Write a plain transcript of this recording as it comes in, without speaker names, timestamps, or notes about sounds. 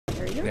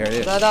There you go. There it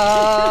is.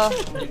 Ta-da!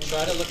 You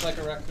try to look like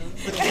a raccoon.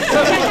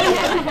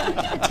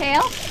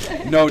 Tail?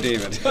 No,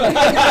 David.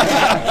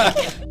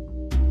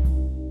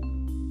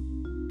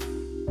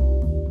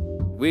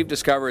 We've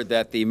discovered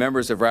that the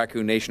members of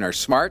Raccoon Nation are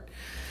smart,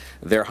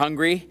 they're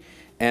hungry,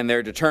 and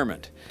they're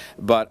determined.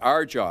 But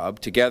our job,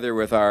 together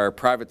with our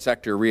private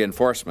sector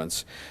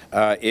reinforcements,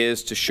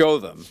 is to show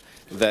them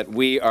that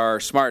we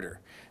are smarter.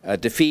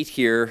 Defeat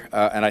here,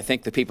 and I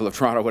think the people of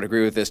Toronto would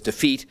agree with this,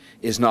 defeat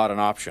is not an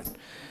option.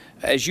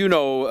 As you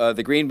know,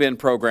 the Green Bin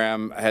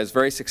program has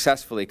very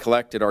successfully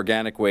collected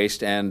organic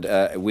waste, and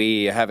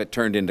we have it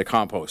turned into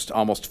compost.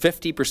 Almost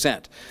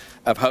 50%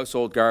 of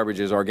household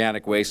garbage is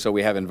organic waste, so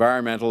we have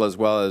environmental as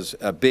well as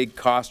big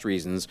cost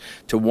reasons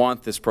to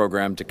want this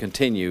program to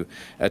continue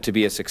to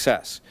be a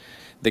success.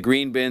 The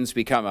green bins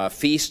become a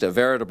feast, a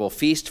veritable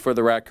feast for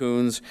the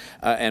raccoons,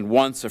 and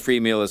once a free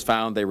meal is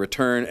found, they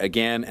return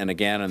again and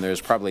again, and there's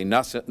probably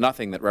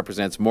nothing that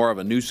represents more of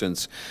a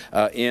nuisance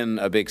in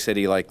a big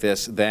city like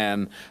this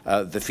than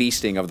the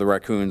feasting of the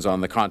raccoons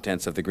on the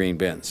contents of the green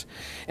bins.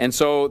 And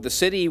so the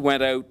city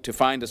went out to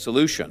find a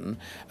solution,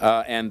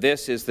 and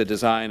this is the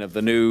design of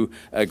the new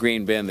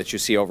green bin that you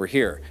see over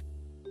here.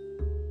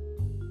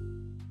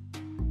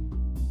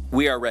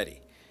 We are ready.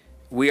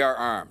 We are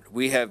armed.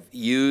 We have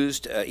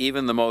used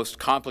even the most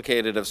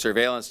complicated of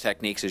surveillance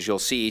techniques, as you'll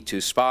see, to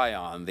spy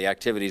on the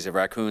activities of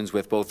raccoons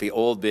with both the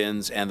old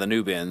bins and the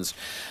new bins.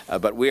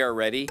 But we are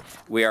ready,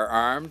 we are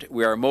armed,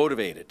 we are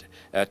motivated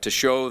to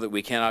show that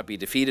we cannot be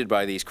defeated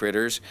by these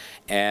critters,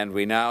 and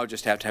we now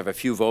just have to have a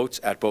few votes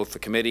at both the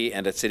committee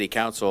and at City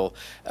Council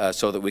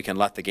so that we can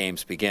let the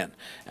games begin.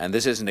 And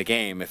this isn't a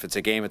game. If it's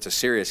a game, it's a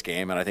serious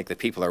game, and I think that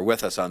people are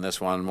with us on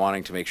this one,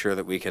 wanting to make sure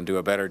that we can do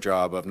a better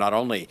job of not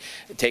only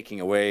taking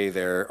away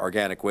their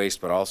organic waste,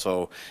 but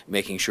also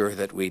making sure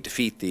that we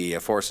defeat the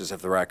forces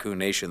of the Raccoon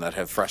Nation that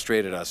have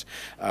frustrated us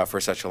for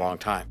such a long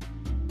time.